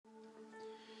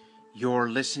You're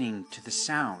listening to the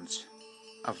sounds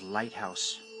of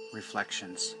Lighthouse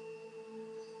Reflections.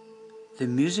 The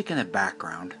music in the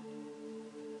background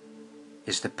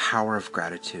is the power of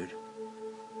gratitude.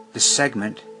 The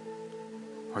segment,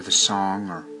 or the song,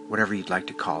 or whatever you'd like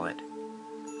to call it,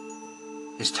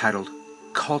 is titled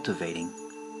Cultivating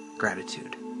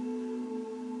Gratitude.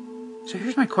 So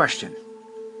here's my question.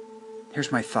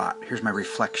 Here's my thought. Here's my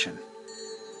reflection.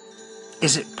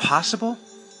 Is it possible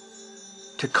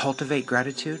to cultivate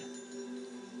gratitude?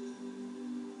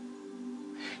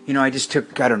 You know, I just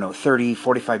took, 30,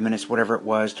 45 minutes, whatever it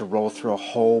was, to roll through a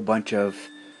whole bunch of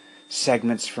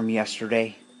segments from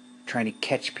yesterday, trying to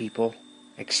catch people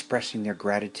expressing their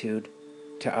gratitude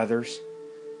to others.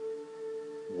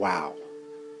 Wow.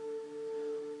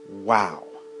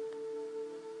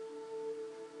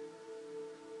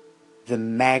 The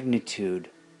magnitude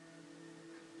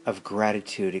of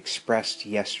gratitude expressed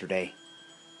yesterday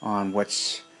on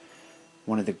what's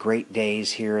one of the great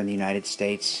days here in the United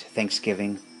States,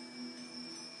 Thanksgiving.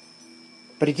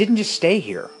 But it didn't just stay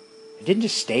here. It didn't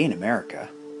just stay in America.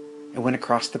 It went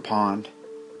across the pond.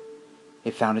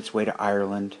 It found its way to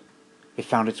Ireland. It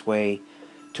found its way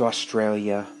to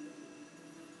Australia.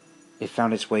 It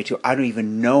found its way to, I don't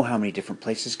even know how many different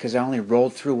places, because I only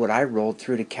rolled through what I rolled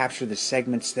through to capture the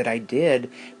segments that I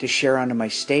did to share onto my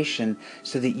station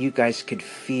so that you guys could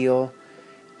feel,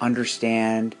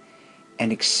 understand,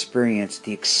 and experience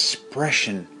the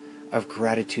expression of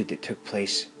gratitude that took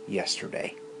place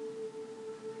yesterday.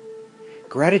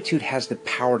 Gratitude has the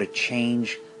power to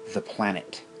change the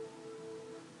planet.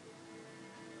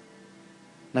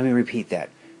 Let me repeat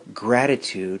that.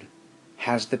 Gratitude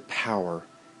has the power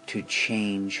to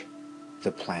change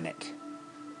the planet.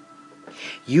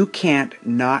 You can't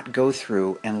not go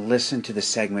through and listen to the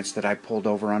segments that I pulled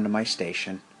over onto my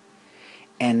station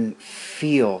and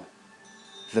feel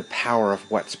the power of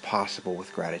what's possible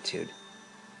with gratitude.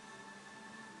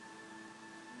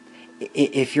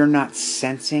 If you're not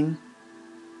sensing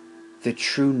the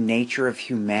true nature of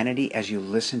humanity as you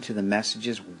listen to the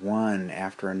messages one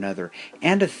after another,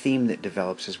 and a theme that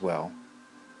develops as well,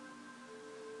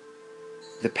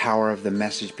 the power of the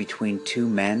message between two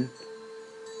men,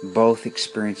 both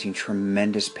experiencing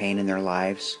tremendous pain in their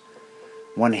lives,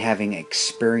 one having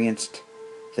experienced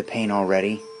the pain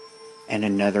already, and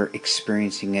another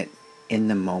experiencing it in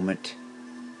the moment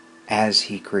as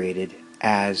he created,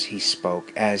 as he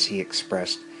spoke, as he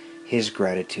expressed his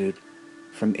gratitude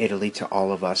from Italy to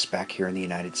all of us back here in the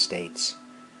United States,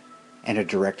 and a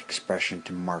direct expression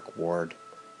to Mark Ward.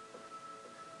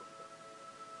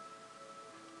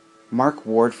 Mark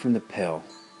Ward from The Pill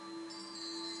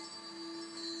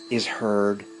is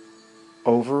heard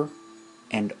over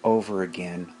and over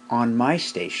again on my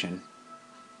station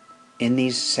in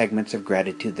these segments of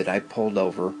gratitude that I pulled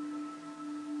over.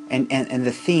 And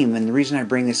the theme, and the reason I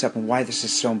bring this up and why this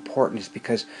is so important, is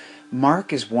because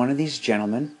Mark is one of these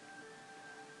gentlemen,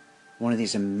 one of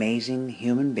these amazing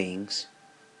human beings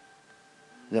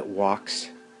that walks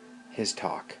his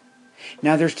talk.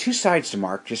 Now, there's two sides to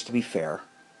Mark, just to be fair.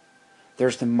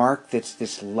 There's the Mark that's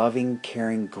this loving,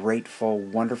 caring, grateful,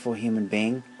 wonderful human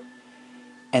being.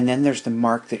 And then there's the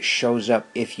Mark that shows up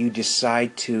if you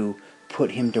decide to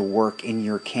put him to work in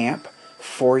your camp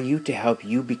for you to help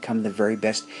you become the very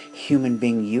best human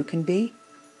being you can be.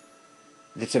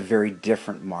 That's a very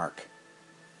different Mark.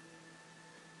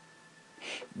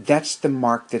 That's the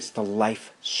Mark that's the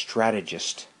life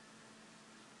strategist,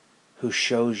 who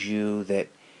shows you that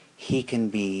he can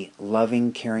be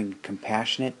loving, caring,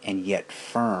 compassionate, and yet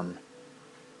firm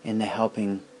in the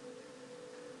helping.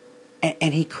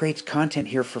 And he creates content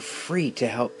here for free to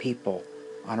help people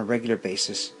on a regular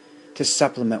basis to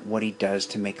supplement what he does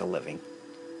to make a living.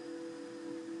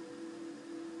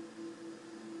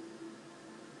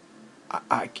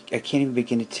 I can't even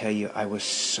begin to tell you, I was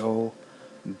so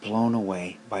blown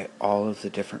away by all of the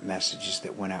different messages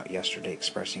that went out yesterday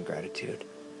expressing gratitude.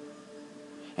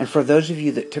 And for those of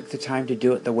you that took the time to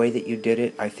do it the way that you did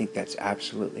it, I think that's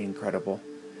absolutely incredible.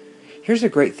 Here's a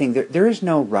great thing. There is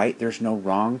no right, there's no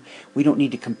wrong. We don't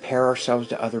need to compare ourselves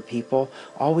to other people.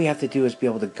 All we have to do is be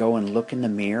able to go and look in the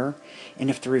mirror. And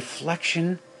if the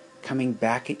reflection coming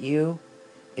back at you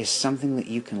is something that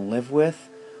you can live with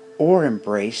or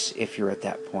embrace, if you're at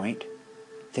that point,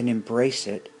 then embrace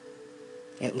it.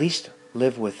 At least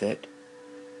live with it.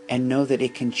 And know that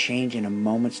it can change in a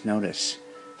moment's notice.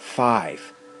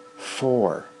 5,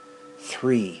 4,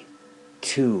 3,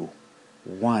 2,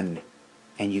 1,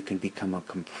 and you can become a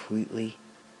completely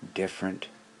different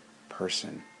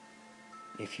person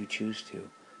if you choose to.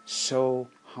 So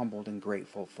humbled and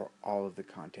grateful for all of the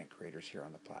content creators here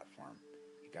on the platform.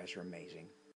 You guys are amazing.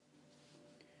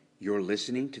 You're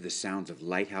listening to the sounds of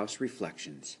Lighthouse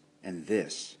Reflections, and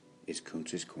this is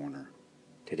Kuntz's Corner.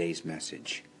 Today's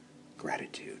message,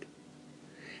 gratitude.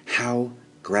 How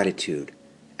gratitude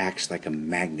acts like a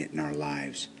magnet in our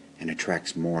lives and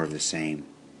attracts more of the same.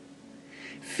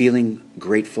 Feeling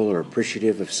grateful or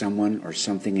appreciative of someone or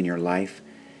something in your life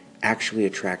actually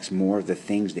attracts more of the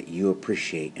things that you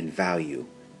appreciate and value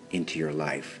into your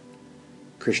life.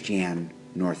 Christiane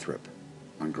Northrup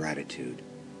on gratitude.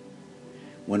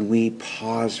 When we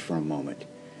pause for a moment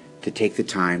to take the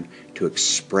time to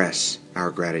express our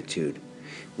gratitude,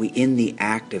 we, in the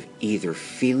act of either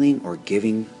feeling or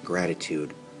giving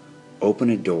gratitude, open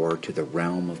a door to the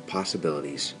realm of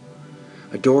possibilities.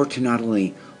 A door to not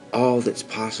only all that's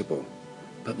possible,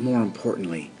 but more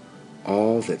importantly,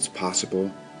 all that's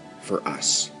possible for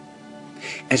us.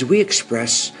 As we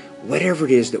express whatever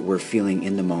it is that we're feeling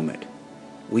in the moment,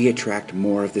 we attract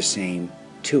more of the same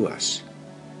to us.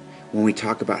 When we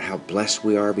talk about how blessed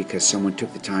we are because someone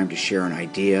took the time to share an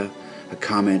idea, a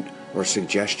comment, or a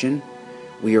suggestion,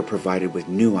 we are provided with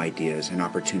new ideas and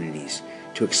opportunities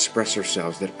to express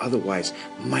ourselves that otherwise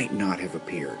might not have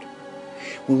appeared.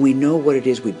 When we know what it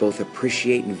is we both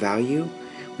appreciate and value,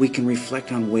 we can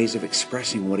reflect on ways of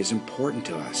expressing what is important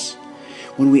to us.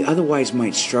 When we otherwise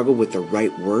might struggle with the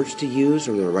right words to use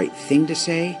or the right thing to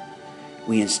say,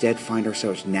 we instead find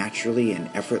ourselves naturally and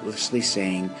effortlessly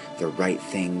saying the right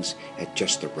things at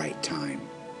just the right time.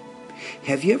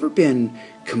 Have you ever been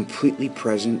completely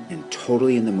present and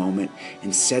totally in the moment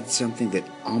and said something that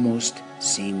almost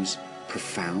seems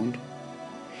profound?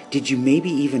 Did you maybe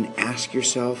even ask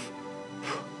yourself,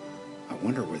 I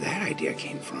wonder where that idea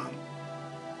came from?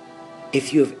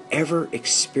 If you have ever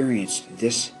experienced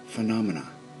this phenomena,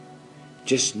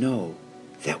 just know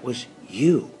that was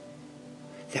you.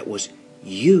 That was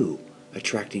you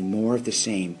attracting more of the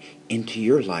same into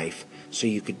your life so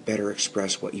you could better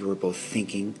express what you were both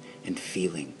thinking and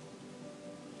feeling.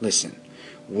 Listen,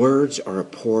 words are a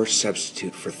poor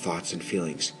substitute for thoughts and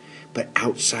feelings, but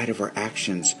outside of our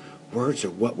actions, words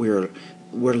are what we're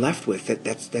left with.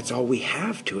 That's all we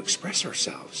have to express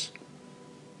ourselves.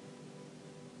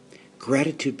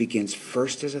 Gratitude begins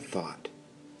first as a thought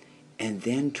and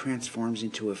then transforms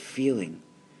into a feeling,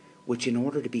 which in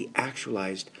order to be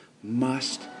actualized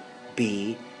must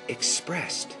be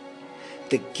expressed.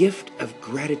 The gift of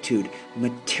gratitude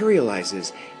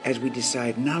materializes as we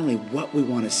decide not only what we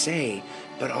want to say,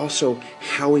 but also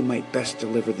how we might best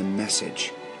deliver the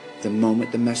message. The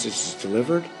moment the message is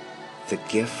delivered, the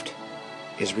gift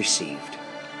is received.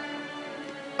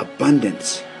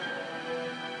 Abundance.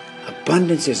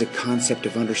 Abundance is a concept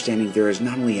of understanding there is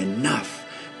not only enough,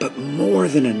 but more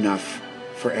than enough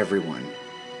for everyone.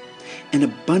 An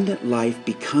abundant life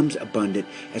becomes abundant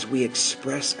as we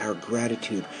express our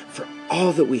gratitude for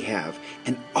all that we have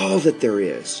and all that there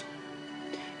is.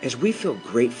 As we feel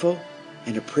grateful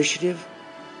and appreciative,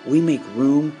 we make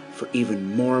room for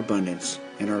even more abundance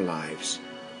in our lives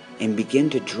and begin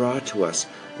to draw to us,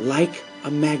 like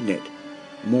a magnet,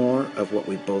 more of what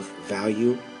we both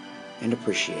value and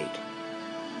appreciate.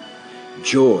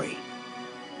 Joy.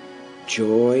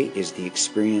 Joy is the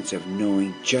experience of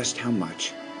knowing just how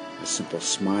much a simple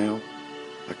smile,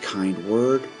 a kind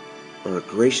word, or a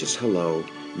gracious hello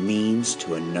means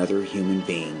to another human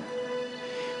being.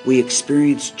 We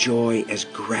experience joy as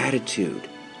gratitude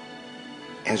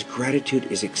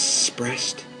is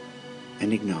expressed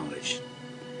and acknowledged.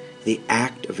 The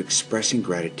act of expressing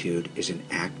gratitude is an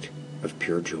act of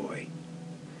pure joy.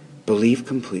 Believe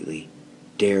completely,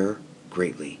 dare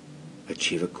greatly,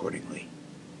 achieve accordingly.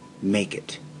 Make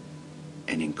it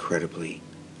an incredibly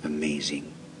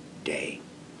amazing day.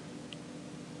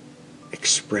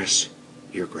 Express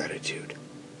your gratitude.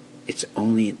 It's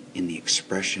only in the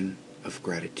expression of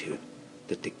gratitude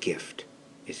that the gift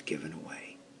is given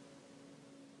away.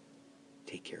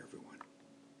 Take care, everyone.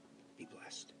 Be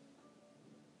blessed.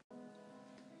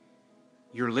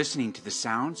 You're listening to the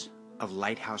sounds of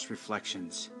Lighthouse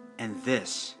Reflections, and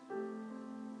this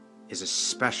is a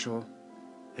special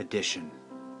edition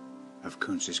of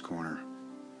Kuntz's Corner.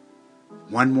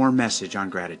 One more message on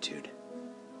gratitude.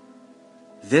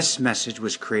 This message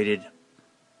was created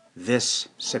this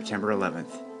September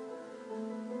 11th.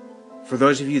 For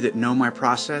those of you that know my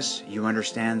process, you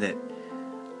understand that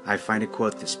I find a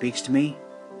quote that speaks to me,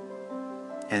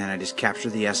 and then I just capture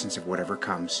the essence of whatever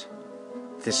comes.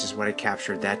 This is what I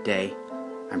captured that day.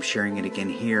 I'm sharing it again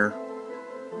here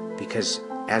because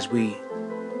as we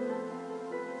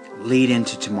lead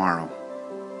into tomorrow,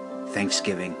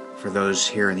 Thanksgiving, for those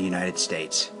here in the United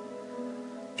States,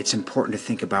 it's important to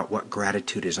think about what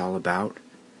gratitude is all about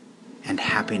and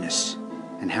happiness,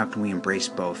 and how can we embrace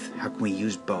both? How can we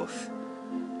use both?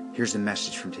 Here's the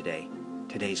message from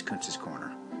today's Kuntz's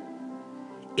Corner.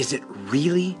 Is it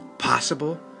really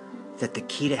possible that the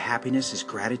key to happiness is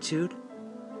gratitude?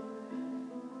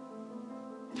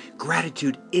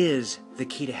 Gratitude is the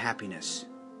key to happiness.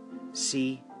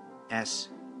 C.S.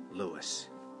 Lewis.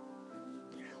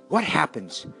 What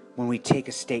happens when we take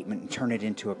a statement and turn it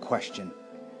into a question?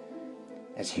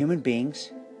 As human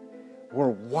beings, we're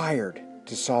wired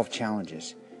to solve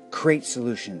challenges, create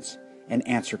solutions, and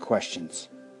answer questions.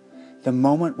 The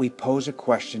moment we pose a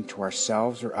question to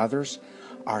ourselves or others,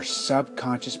 our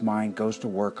subconscious mind goes to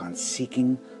work on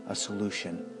seeking a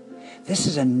solution. This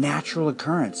is a natural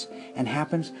occurrence and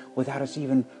happens without us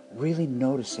even really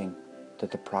noticing that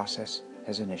the process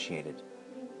has initiated.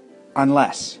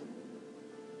 Unless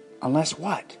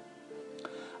what?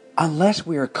 Unless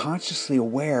we are consciously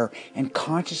aware and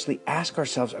consciously ask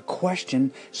ourselves a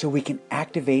question so we can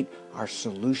activate our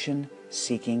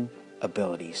solution-seeking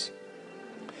abilities.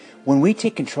 When we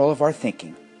take control of our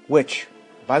thinking, which,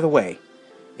 by the way,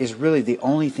 is really the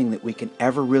only thing that we can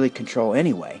ever really control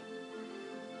anyway,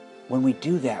 when we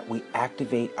do that, we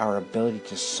activate our ability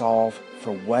to solve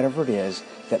for whatever it is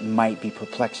that might be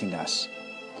perplexing us.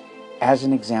 As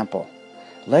an example,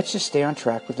 let's just stay on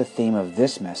track with the theme of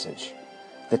this message.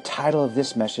 The title of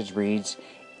this message reads,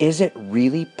 Is it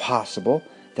really possible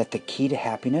that the key to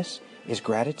happiness is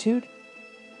gratitude?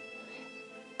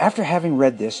 After having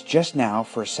read this just now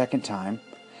for a second time,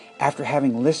 after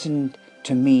having listened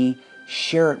to me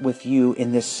share it with you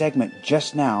in this segment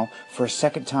just now for a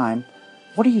second time,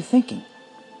 what are you thinking?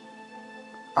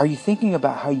 Are you thinking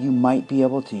about how you might be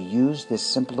able to use this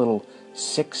simple little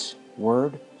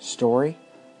 6-word story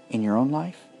in your own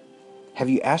life? Have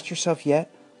you asked yourself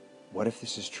yet, what if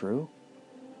this is true?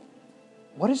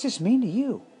 What does this mean to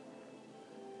you?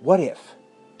 What if,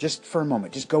 just for a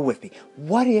moment, just go with me,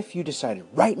 what if you decided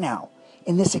right now,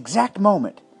 in this exact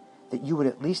moment, that you would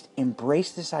at least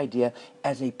embrace this idea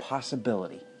as a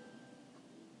possibility?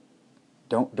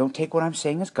 Don't take what I'm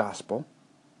saying as gospel.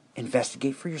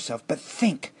 Investigate for yourself, but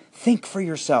think for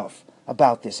yourself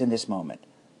about this in this moment.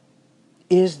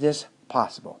 Is this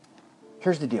possible?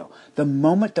 Here's the deal. The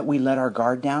moment that we let our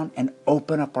guard down and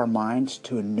open up our minds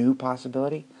to a new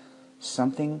possibility,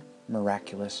 something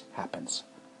miraculous happens.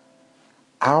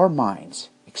 Our minds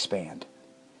expand,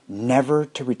 never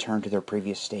to return to their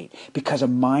previous state, because a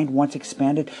mind once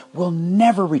expanded will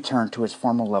never return to its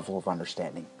former level of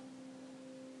understanding.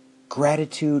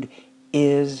 Gratitude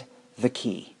is the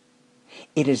key.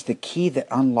 It is the key that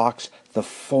unlocks the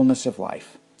fullness of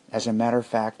life. As a matter of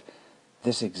fact,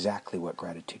 this is exactly what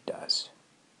gratitude does.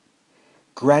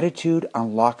 Gratitude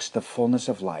unlocks the fullness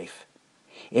of life.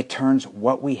 It turns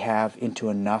what we have into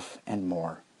enough and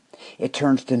more. It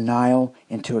turns denial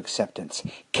into acceptance,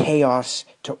 chaos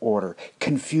to order,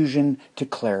 confusion to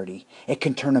clarity. It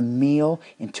can turn a meal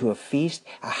into a feast,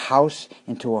 a house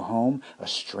into a home, a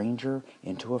stranger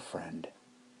into a friend.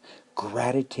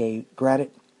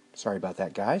 Sorry about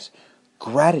that, guys.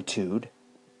 Gratitude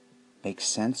makes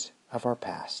sense of our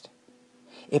past.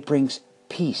 It brings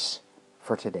peace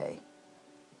for today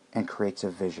and creates a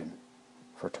vision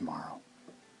for tomorrow.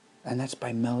 And that's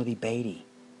by Melody Beattie.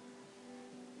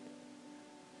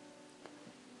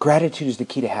 Gratitude is the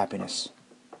key to happiness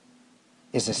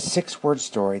is a 6-word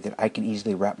story that I can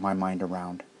easily wrap my mind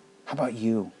around. How about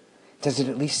you? Does it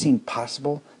at least seem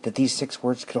possible that these 6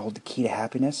 words could hold the key to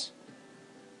happiness?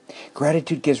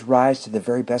 Gratitude gives rise to the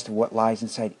very best of what lies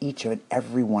inside each and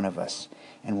every one of us.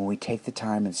 And when we take the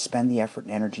time and spend the effort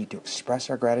and energy to express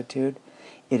our gratitude,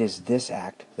 it is this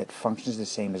act that functions the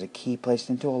same as a key placed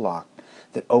into a lock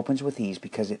that opens with ease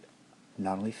because it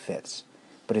not only fits,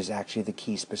 but is actually the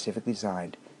key specifically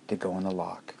designed to go in the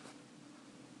lock.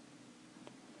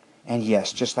 And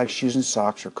yes, just like shoes and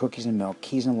socks or cookies and milk,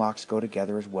 keys and locks go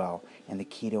together as well, and the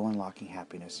key to unlocking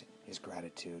happiness is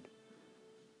gratitude.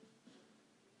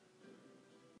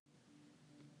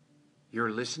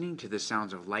 You're listening to the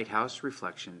sounds of Lighthouse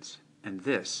Reflections, and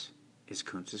this is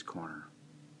Kuntz's Corner.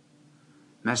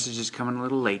 Message is coming a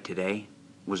little late today.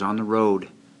 Was on the road.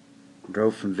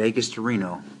 Drove from Vegas to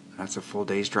Reno. That's a full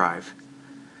day's drive.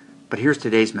 But here's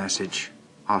today's message.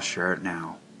 I'll share it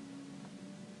now.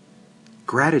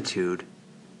 Gratitude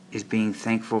is being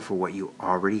thankful for what you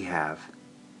already have.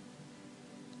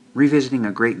 Revisiting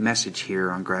a great message here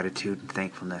on gratitude and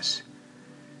thankfulness.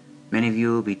 Many of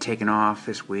you will be taking off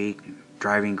this week,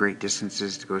 driving great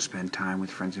distances to go spend time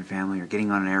with friends and family, or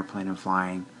getting on an airplane and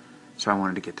flying. So I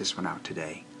wanted to get this one out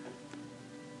today.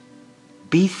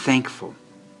 Be thankful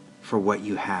for what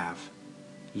you have.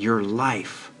 Your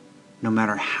life, no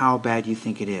matter how bad you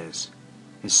think it is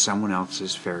someone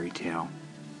else's fairy tale.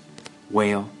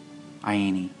 Whale,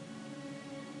 Ione.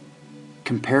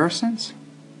 Comparisons?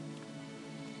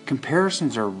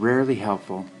 Comparisons are rarely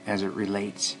helpful as it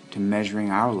relates to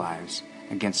measuring our lives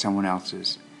against someone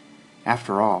else's.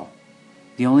 After all,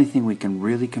 the only thing we can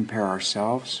really compare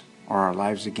ourselves or our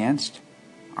lives against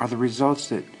are the results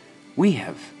that we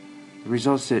have, the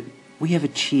results that we have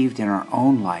achieved in our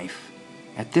own life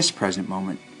at this present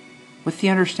moment, with the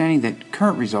understanding that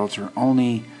current results are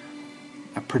only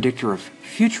a predictor of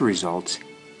future results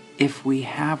if we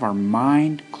have our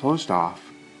mind closed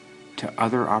off to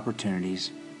other opportunities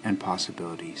and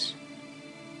possibilities.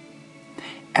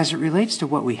 As it relates to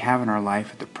what we have in our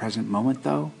life at the present moment,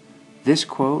 though, this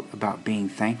quote about being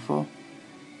thankful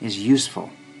is useful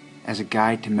as a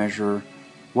guide to measure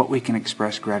what we can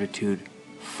express gratitude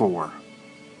for,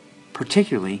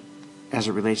 particularly as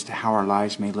it relates to how our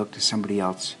lives may look to somebody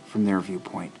else from their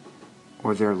viewpoint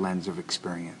or their lens of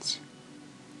experience.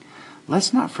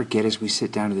 Let's not forget as we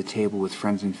sit down to the table with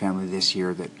friends and family this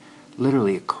year that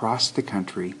literally across the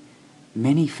country,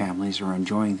 many families are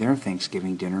enjoying their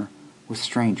Thanksgiving dinner with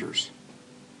strangers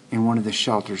in one of the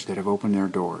shelters that have opened their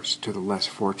doors to the less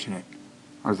fortunate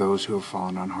or those who have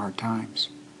fallen on hard times.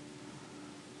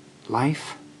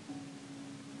 Life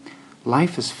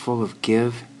is full of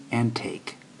give and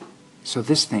take. So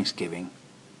this Thanksgiving,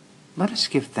 let us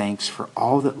give thanks for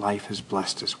all that life has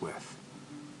blessed us with.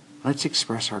 Let's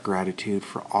express our gratitude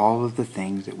for all of the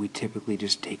things that we typically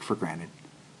just take for granted,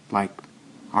 like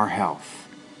our health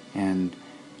and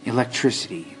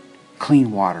electricity,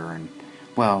 clean water, and,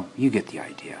 well, you get the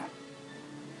idea.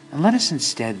 And let us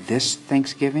instead this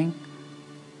Thanksgiving,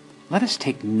 let us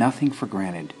take nothing for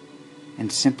granted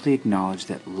and simply acknowledge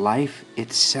that life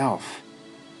itself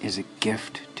is a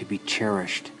gift to be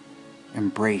cherished,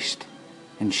 embraced,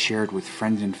 and shared with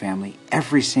friends and family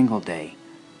every single day,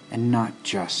 and not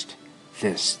just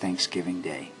this Thanksgiving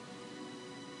Day.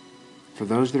 For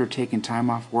those that are taking time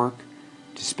off work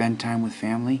to spend time with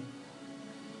family,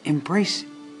 embrace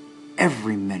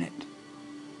every minute.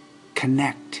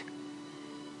 Connect.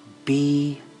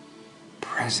 Be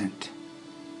present.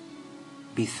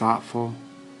 Be thoughtful,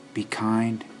 be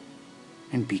kind,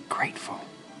 and be grateful.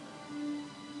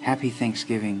 Happy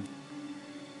Thanksgiving.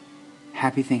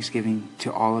 Happy Thanksgiving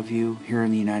to all of you here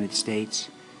in the United States.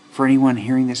 For anyone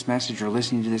hearing this message or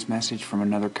listening to this message from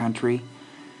another country,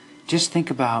 just think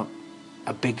about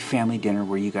a big family dinner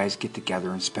where you guys get together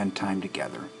and spend time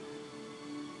together.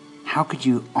 How could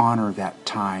you honor that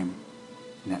time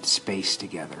and that space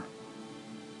together?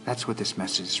 That's what this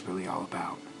message is really all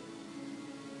about.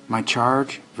 My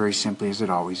charge, very simply as it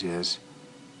always is,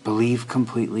 believe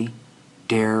completely,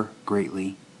 dare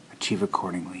greatly, achieve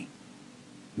accordingly.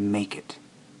 Make it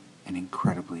an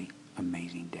incredibly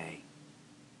amazing day.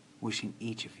 Wishing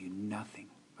each of you nothing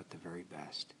but the very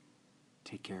best.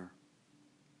 Take care.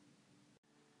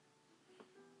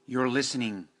 You're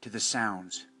listening to the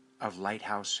sounds of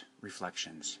Lighthouse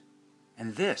Reflections.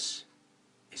 And this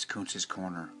is Kuntz's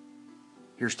Corner.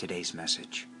 Here's today's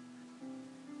message.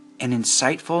 An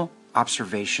insightful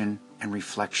observation and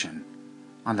reflection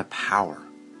on the power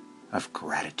of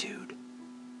gratitude.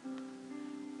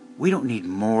 We don't need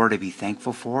more to be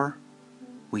thankful for.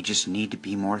 We just need to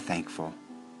be more thankful.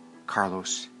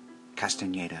 Carlos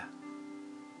Castaneda.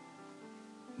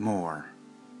 More.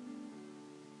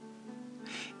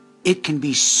 It can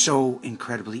be so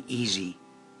incredibly easy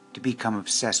to become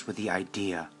obsessed with the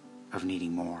idea of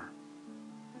needing more.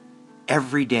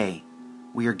 Every day,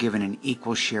 we are given an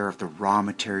equal share of the raw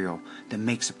material that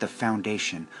makes up the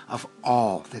foundation of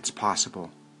all that's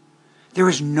possible. There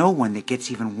is no one that gets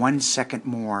even 1 second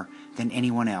more than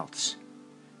anyone else.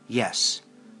 Yes,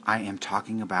 I am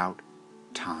talking about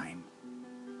time.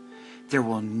 There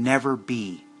will never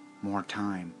be more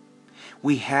time.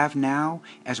 We have now,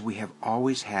 as we have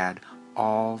always had,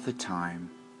 all the time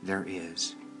there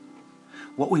is.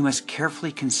 What we must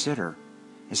carefully consider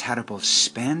is how to both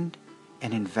spend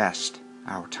and invest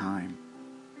our time.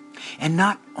 And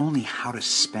not only how to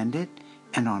spend it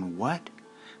and on what,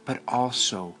 but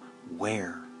also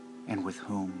where and with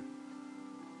whom.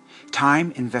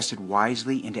 Time invested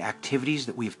wisely into activities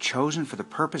that we have chosen for the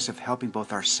purpose of helping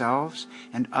both ourselves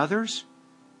and others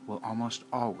will almost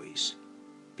always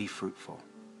be fruitful.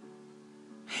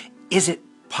 Is it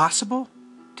possible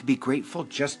to be grateful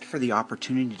just for the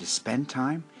opportunity to spend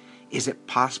time? Is it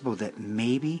possible that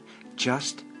maybe,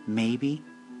 just maybe,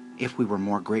 if we were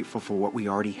more grateful for what we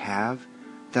already have,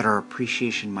 that our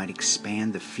appreciation might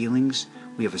expand the feelings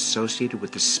we have associated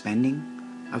with the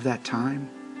spending of that time?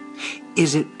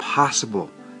 Is it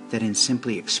possible that in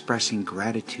simply expressing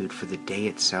gratitude for the day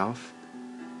itself,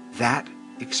 that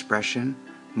expression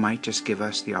might just give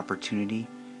us the opportunity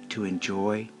to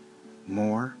enjoy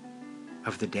more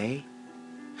of the day?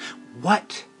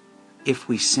 What if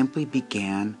we simply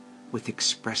began with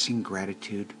expressing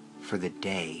gratitude for the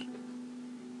day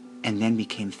and then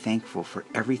became thankful for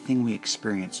everything we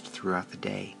experienced throughout the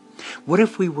day? What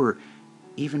if we were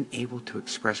even able to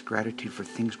express gratitude for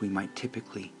things we might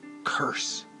typically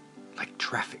curse, like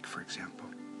traffic, for example?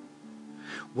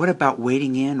 What about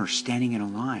waiting in or standing in a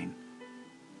line?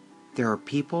 There are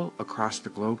people across the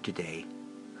globe today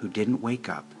who didn't wake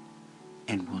up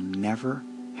and will never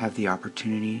have the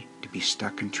opportunity to be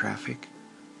stuck in traffic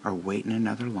or wait in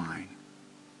another line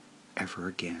ever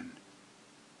again.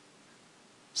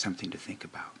 Something to think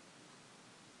about.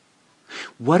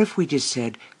 What if we just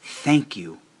said thank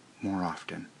you more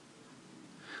often?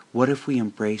 What if we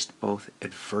embraced both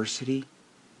adversity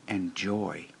and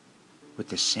joy with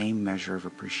the same measure of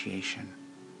appreciation?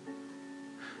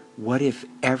 What if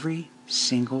every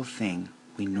single thing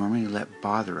we normally let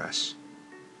bother us,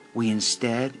 we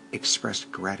instead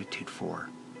expressed gratitude for?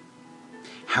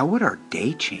 How would our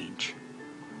day change?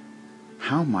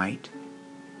 How might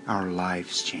our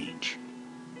lives change?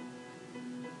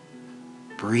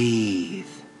 Breathe.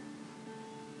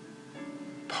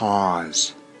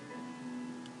 Pause.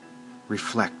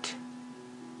 Reflect.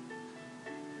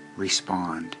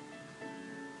 Respond.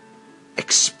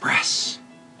 Express.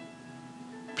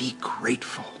 Be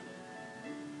grateful.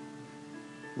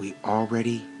 We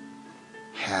already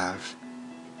have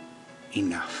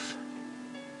enough.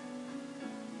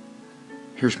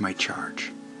 Here's my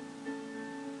charge.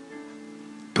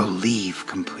 Believe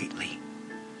completely.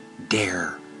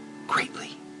 Dare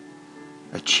greatly.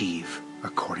 Achieve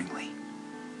accordingly.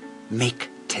 Make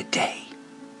today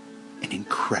an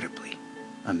incredibly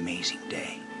amazing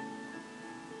day.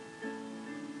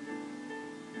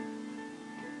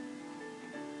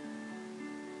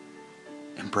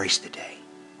 Embrace the day.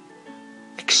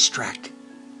 Extract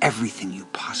everything you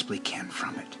possibly can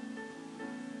from it.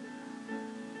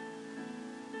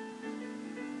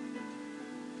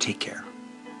 Take care.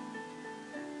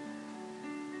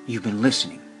 You've been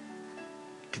listening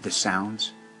to the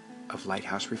sounds of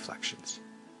Lighthouse Reflections,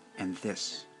 and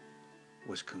this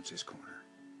was Kuntz's Corner.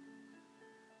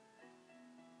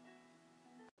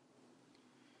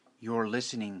 You're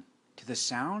listening to the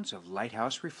sounds of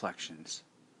Lighthouse Reflections,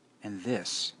 and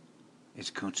this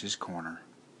is Kuntz's Corner.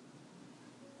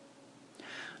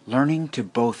 Learning to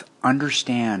both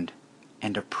understand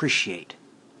and appreciate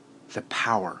the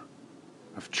power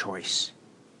of choice.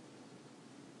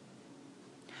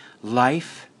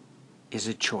 Life is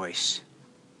a choice.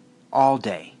 All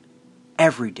day,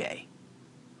 every day.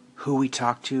 Who we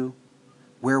talk to,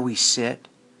 where we sit,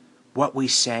 what we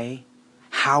say,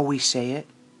 how we say it,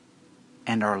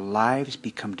 and our lives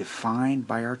become defined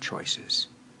by our choices.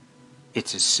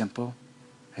 It's as simple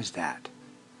as that.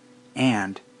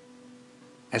 And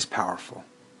as powerful.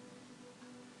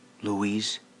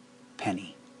 Louise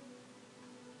Penny.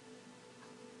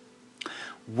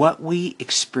 What we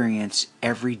experience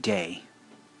every day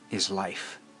is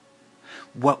life.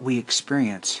 What we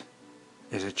experience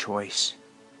is a choice.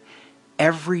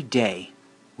 Every day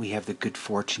we have the good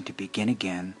fortune to begin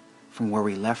again from where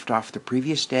we left off the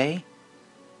previous day,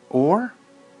 or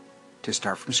to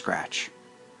start from scratch,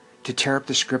 to tear up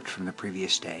the script from the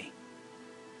previous day.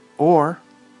 Or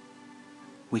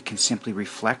we can simply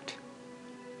reflect,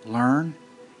 learn,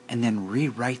 and then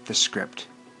rewrite the script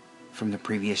from the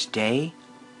previous day,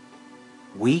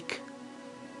 week,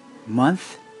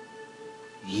 month,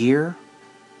 year,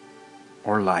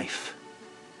 or life.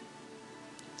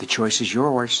 The choice is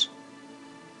yours.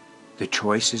 The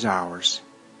choice is ours.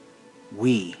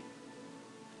 We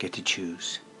get to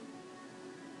choose.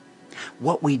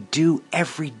 What we do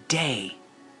every day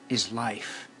is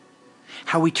life.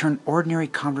 How we turn ordinary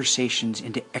conversations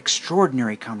into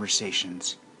extraordinary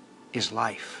conversations is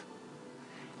life.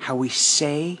 How we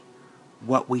say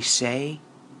what we say,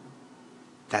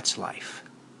 that's life.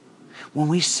 When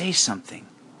we say something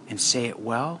and say it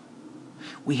well,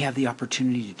 we have the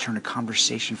opportunity to turn a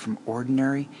conversation from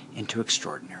ordinary into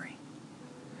extraordinary.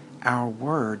 Our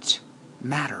words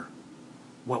matter.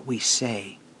 What we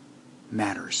say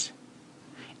matters.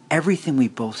 Everything we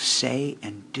both say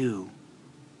and do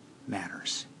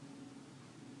matters.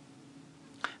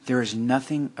 There is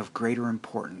nothing of greater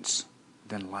importance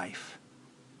than life.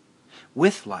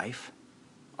 With life,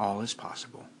 all is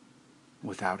possible.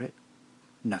 Without it,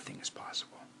 nothing is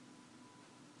possible.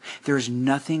 There is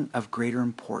nothing of greater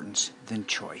importance than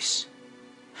choice.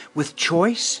 With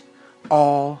choice,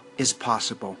 all is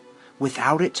possible.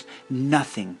 Without it,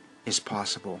 nothing is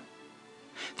possible.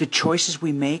 The choices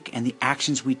we make and the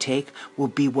actions we take will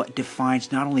be what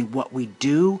defines not only what we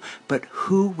do, but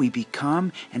who we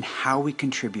become and how we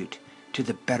contribute to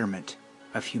the betterment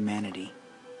of humanity.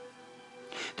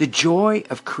 The joy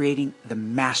of creating the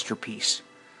masterpiece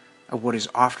of what is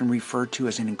often referred to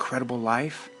as an incredible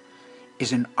life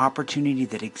is an opportunity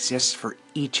that exists for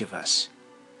each of us.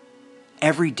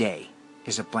 Every day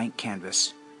is a blank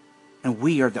canvas, and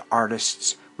we are the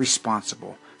artists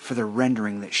responsible for the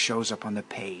rendering that shows up on the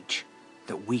page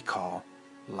that we call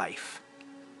life.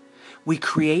 We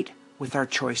create with our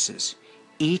choices,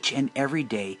 each and every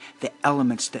day, the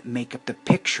elements that make up the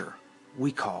picture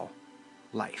we call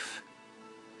life.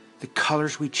 The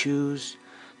colors we choose,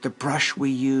 the brush we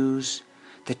use,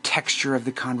 the texture of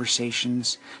the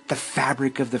conversations, the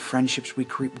fabric of the friendships we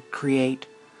create,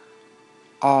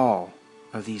 all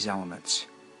of these elements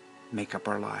make up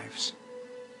our lives.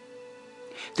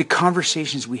 The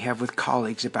conversations we have with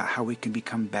colleagues about how we can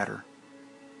become better,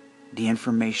 the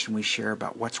information we share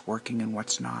about what's working and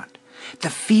what's not, the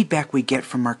feedback we get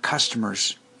from our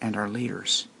customers and our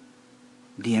leaders,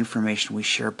 the information we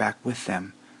share back with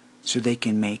them so they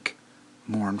can make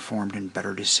more informed and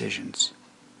better decisions.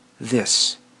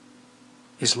 This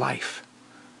is life.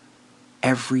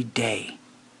 Every day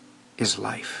is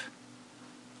life.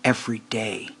 Every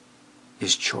day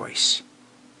is choice.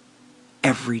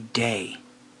 Every day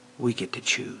we get to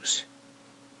choose.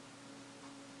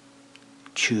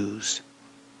 Choose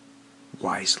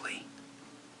wisely.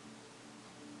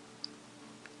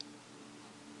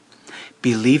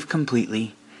 Believe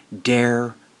completely,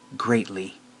 dare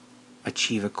greatly,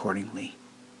 achieve accordingly.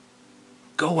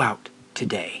 Go out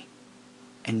today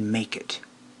and make it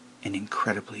an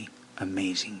incredibly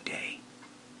amazing day.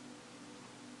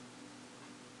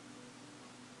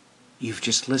 You've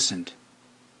just listened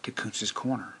to Kuntz's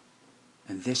Corner,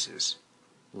 and this is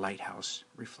Lighthouse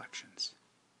Reflections.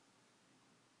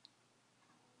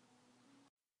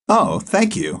 Oh,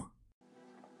 thank you.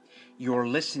 You're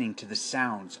listening to the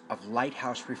sounds of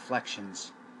Lighthouse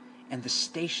Reflections and the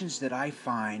stations that I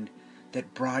find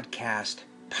that broadcast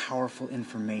powerful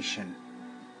information.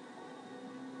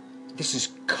 This is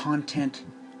content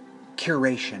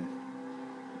curation.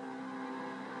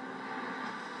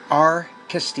 R.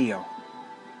 Castillo.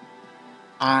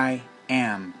 I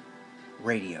Am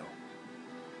Radio.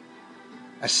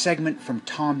 A segment from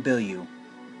Tom Bilyeu.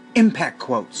 Impact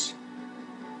Quotes.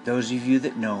 Those of you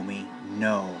that know me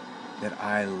know that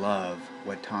I love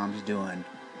what Tom's doing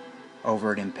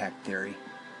over at Impact Theory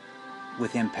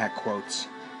with Impact Quotes.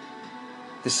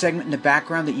 The segment in the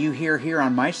background that you hear here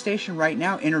on my station right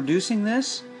now, introducing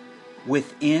this,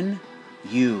 Within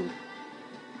You,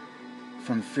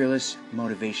 from Fearless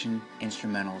Motivation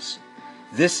Instrumentals.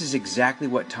 This is exactly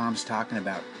what Tom's talking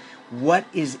about. What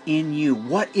is in you?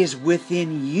 What is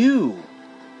within you?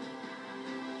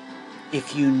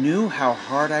 If you knew how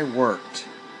hard I worked, ...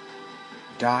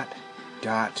 Wow.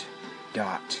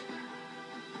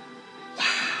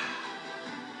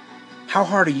 How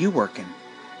hard are you working?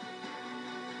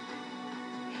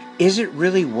 Is it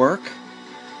really work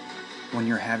when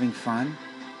you're having fun?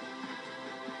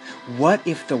 What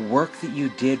if the work that you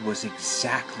did was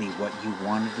exactly what you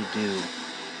wanted to do?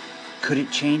 Could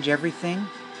it change everything?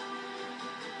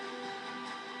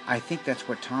 I think that's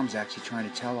what Tom's actually trying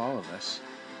to tell all of us.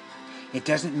 It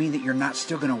doesn't mean that you're not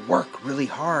still going to work really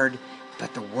hard,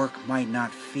 but the work might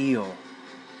not feel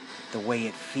the way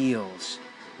it feels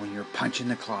when you're punching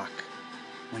the clock,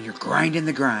 when you're grinding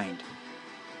the grind,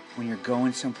 when you're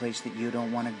going someplace that you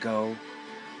don't want to go,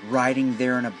 riding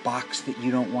there in a box that you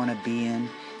don't want to be in,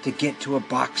 to get to a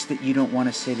box that you don't want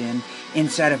to sit in,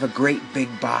 inside of a great big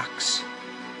box.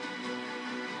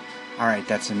 All right,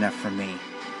 that's enough for me.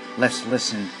 Let's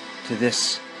listen to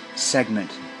this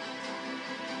segment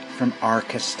from R.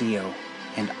 Castillo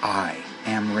and I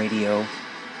Am Radio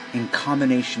in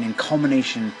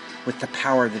culmination with the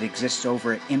power that exists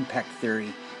over at Impact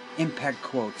Theory. Impact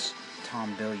Quotes,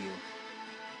 Tom Bilyeu.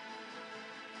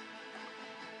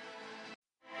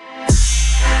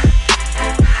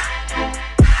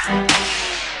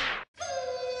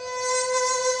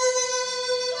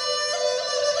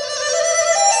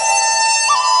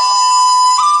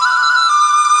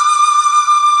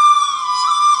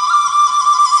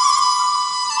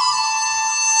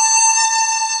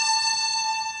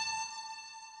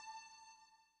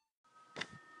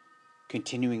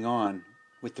 Continuing on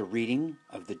with the reading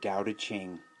of the Tao Te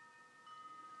Ching.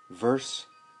 Verse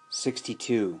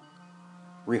 62.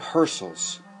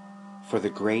 Rehearsals for the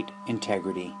Great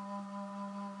Integrity.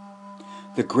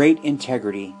 The Great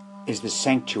Integrity is the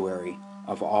sanctuary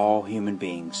of all human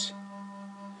beings.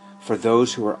 For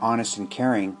those who are honest and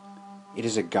caring, it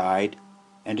is a guide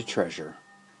and a treasure.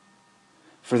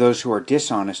 For those who are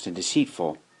dishonest and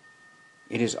deceitful,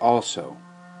 it is also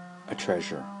a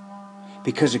treasure.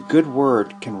 Because a good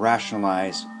word can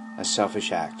rationalize a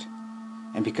selfish act,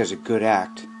 and because a good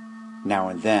act, now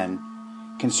and then,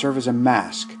 can serve as a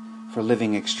mask for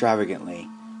living extravagantly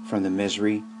from the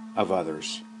misery of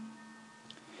others.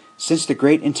 Since the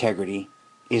great integrity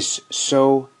is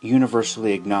so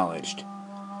universally acknowledged,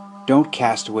 don't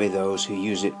cast away those who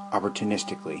use it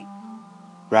opportunistically.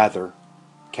 Rather,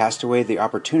 cast away the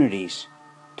opportunities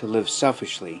to live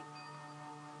selfishly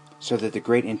so that the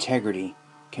great integrity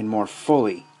can more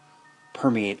fully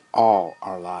permeate all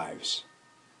our lives.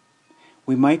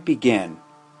 We might begin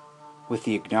with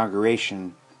the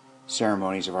inauguration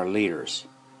ceremonies of our leaders.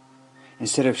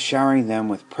 Instead of showering them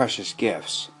with precious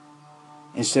gifts,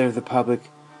 instead of the public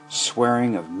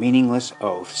swearing of meaningless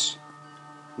oaths,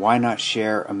 why not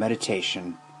share a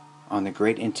meditation on the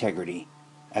great integrity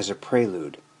as a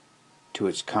prelude to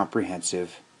its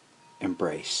comprehensive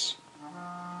embrace?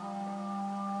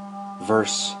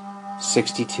 Verse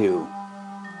 62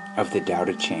 of the Tao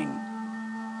Te Ching,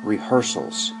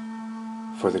 Rehearsals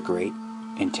for the Great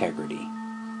Integrity.